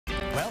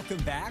Welcome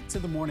back to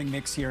the Morning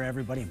Mix here,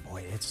 everybody. And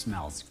boy, it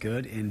smells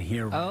good in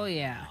here right Oh,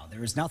 yeah. now.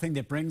 There is nothing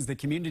that brings the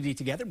community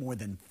together more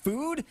than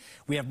food.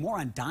 We have more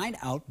on Dine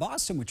Out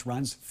Boston, which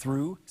runs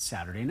through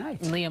Saturday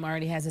night. Liam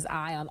already has his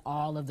eye on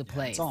all of the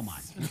plates. It's all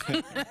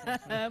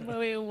mine.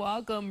 We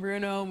welcome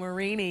Bruno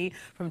Marini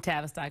from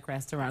Tavistock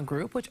Restaurant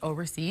Group, which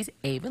oversees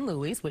Abe and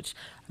Louie's, which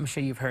I'm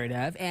sure you've heard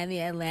of, and the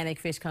Atlantic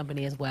Fish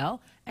Company as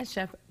well, and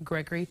Chef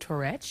Gregory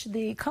Torrech,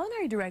 the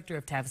culinary director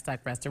of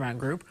Tavistock Restaurant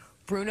Group.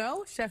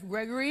 Bruno, Chef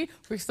Gregory,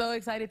 we're so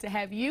excited to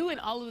have you and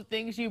all of the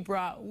things you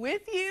brought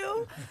with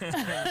you.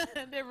 There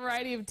are a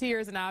variety of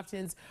tiers and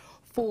options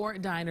for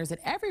diners at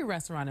every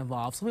restaurant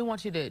involved. So we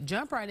want you to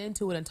jump right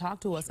into it and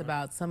talk to us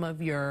about some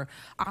of your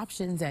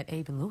options at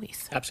Abe and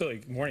Louie's. Absolutely.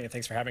 Good morning, and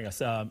thanks for having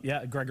us.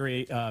 Yeah,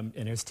 Gregory and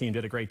his team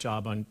did a great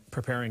job on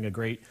preparing a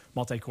great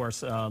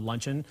multi-course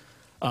luncheon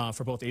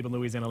for both Abe and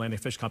Louie's and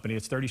Atlantic Fish Company.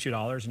 It's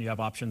 $32, and you have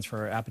options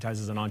for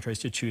appetizers and entrees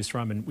to choose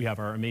from. And we have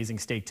our amazing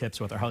steak tips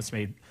with our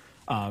house-made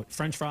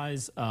French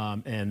fries,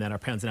 and then our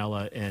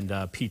panzanella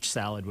and peach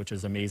salad, which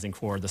is amazing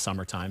for the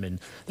summertime. And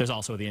there's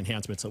also the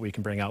enhancements that we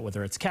can bring out,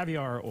 whether it's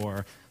caviar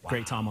or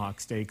great tomahawk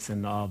steaks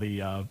and all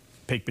the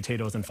baked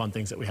potatoes and fun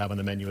things that we have on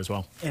the menu as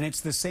well. And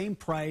it's the same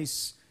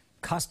price,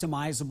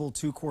 customizable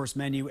two-course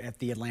menu at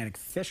the Atlantic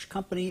Fish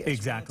Company.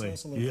 Exactly. Tell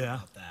us a little bit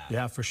about that.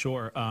 Yeah, for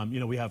sure. You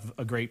know, we have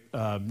a great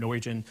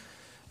Norwegian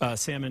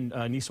salmon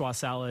niswa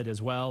salad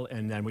as well,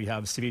 and then we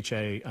have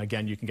ceviche.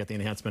 Again, you can get the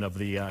enhancement of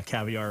the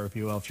caviar, if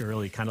you will, if you're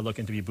really kind of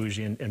looking to be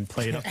bougie and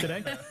play it up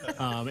today.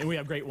 And we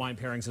have great wine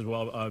pairings as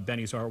well.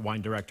 Benny's our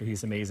wine director.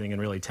 He's amazing and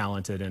really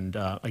talented. And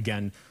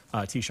again,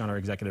 Tishan, our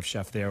executive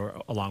chef there,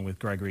 along with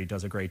Gregory,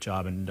 does a great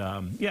job. And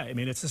yeah, I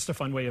mean, it's just a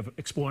fun way of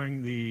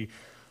exploring the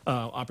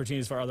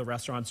opportunities for other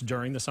restaurants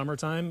during the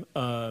summertime,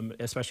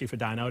 especially for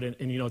Dine Out.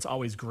 And, you know, it's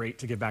always great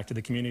to give back to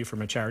the community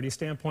from a charity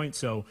standpoint.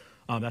 So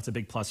that's a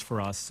big plus for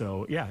us.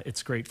 So, yeah,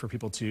 it's great for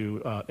people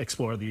to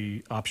explore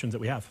the options that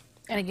we have.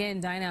 And again,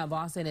 Dine Out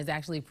Boston is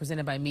actually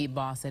presented by Meet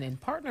Boston in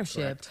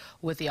partnership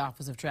with the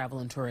Office of Travel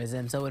and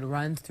Tourism. So it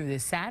runs through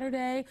this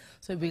Saturday.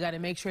 So we got to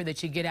make sure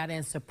that you get out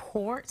and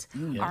support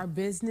our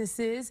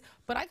businesses.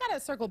 But I got to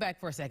circle back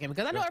for a second,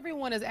 because I know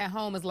everyone is at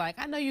home is like,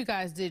 I know you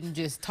guys didn't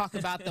just talk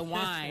about the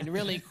wine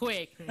really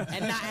quick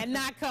and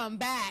not come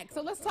back.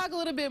 So let's talk a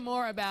little bit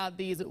more about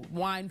these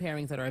wine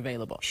pairings that are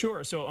available.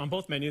 Sure. So on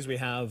both menus, we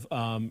have,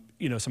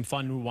 you know, some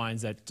fun new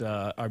wines that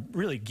are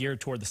really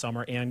geared toward the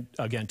summer, and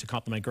again, to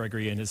complement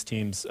Gregory and his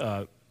team's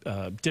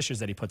dishes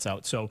that he puts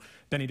out. So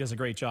Benny does a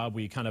great job.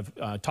 We kind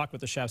of talk with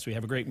the chefs. We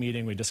have a great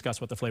meeting. We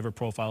discuss what the flavor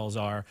profiles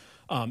are.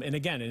 And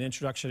again, an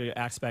introductory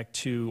aspect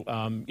to,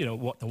 you know,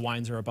 what the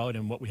wines are about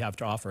and what we have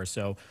to offer.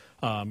 So,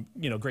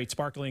 you know, great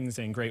sparklings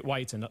and great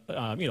whites and,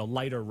 you know,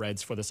 lighter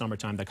reds for the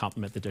summertime that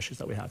complement the dishes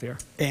that we have here.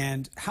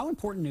 And how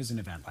important is an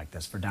event like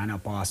this for Dine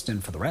Out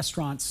Boston, for the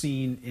restaurant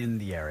scene in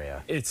the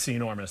area? It's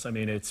enormous. I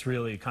mean, it's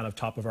really kind of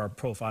top of our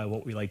profile,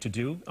 what we like to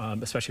do,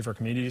 especially for a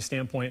community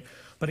standpoint.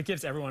 But it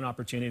gives everyone an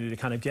opportunity to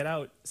kind of get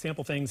out,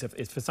 sample things.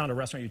 If it's not a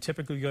restaurant you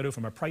typically go to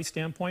from a price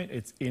standpoint,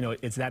 it's, you know,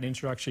 it's that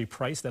introductory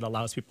price that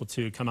allows people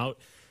to come out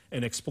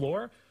and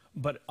explore.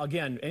 But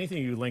again, anything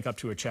you link up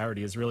to a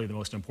charity is really the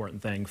most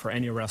important thing for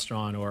any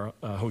restaurant or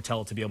a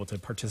hotel to be able to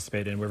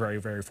participate in. We're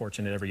very, very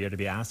fortunate every year to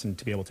be asked and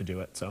to be able to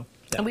do it. So,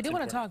 yeah, and we do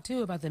want to talk,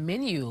 too, about the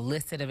menu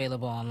listed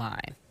available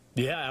online.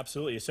 Yeah,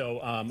 absolutely. So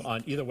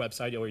on either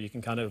website, or you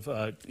can kind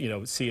of, you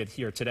know, see it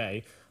here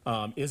today,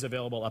 is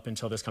available up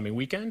until this coming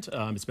weekend.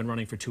 It's been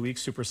running for 2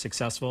 weeks, super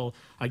successful.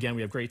 Again,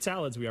 we have great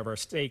salads. We have our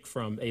steak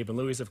from Abe and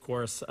Louie's, of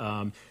course,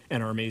 and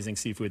our amazing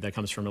seafood that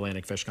comes from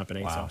Atlantic Fish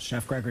Company. Wow. So.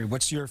 Chef Gregory,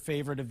 what's your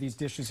favorite of these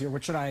dishes here?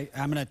 What should if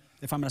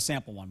I'm gonna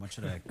sample one, what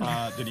should I?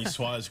 The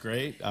niçoise is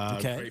great.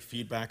 Great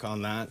feedback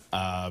on that.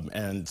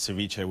 And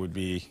ceviche would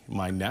be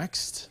my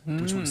next.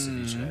 Which one's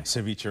ceviche?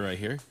 Ceviche right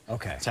here.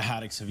 Okay. It's a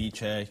haddock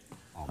ceviche.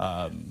 Should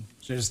I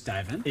just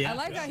dive in? Yeah. I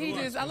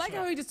like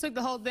how he just took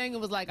the whole thing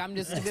and was like,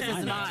 this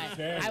is mine.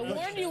 I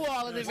warned you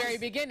all at the very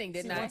beginning,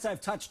 didn't I? Once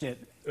I've touched it,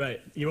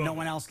 no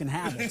one else can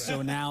have it.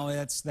 So now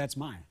that's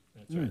mine.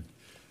 That's right.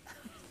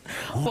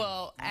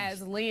 Well,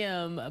 as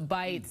Liam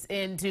bites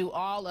into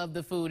all of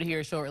the food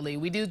here shortly,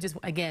 we do just,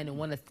 again,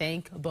 want to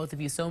thank both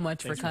of you so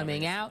much for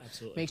coming out.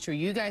 Absolutely. Make sure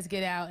you guys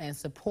get out and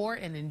support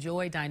and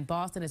enjoy Dine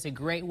Boston. It's a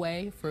great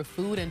way for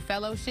food and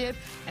fellowship.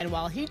 And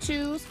while he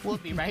chews, we'll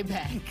be right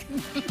back.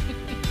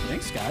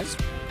 Thanks, guys.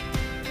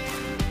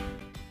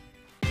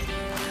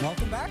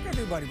 Welcome back,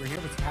 everybody. We're here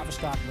with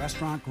Tavistock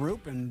Restaurant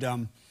Group,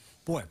 and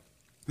boy,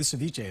 this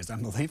ceviche is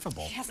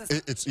unbelievable. Yes,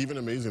 it's even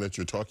amazing that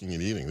you're talking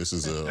and eating. This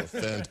is a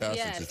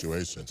fantastic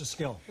situation. It's a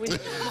skill.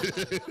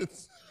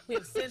 We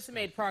have since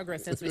made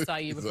progress since we saw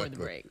you before the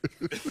break.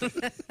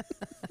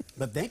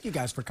 But thank you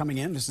guys for coming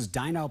in. This is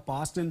Dine Out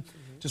Boston.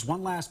 Just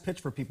one last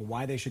pitch for people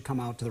why they should come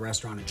out to the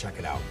restaurant and check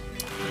it out.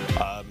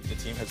 The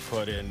team has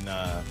put in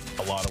a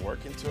lot of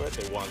work into it.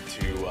 They want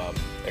to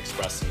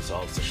express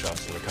themselves, the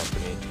chefs in the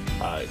company.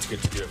 It's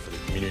good to do it for the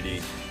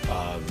community,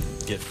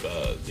 give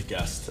the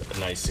guests a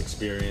nice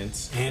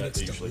experience. And it's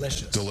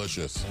delicious.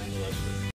 Delicious.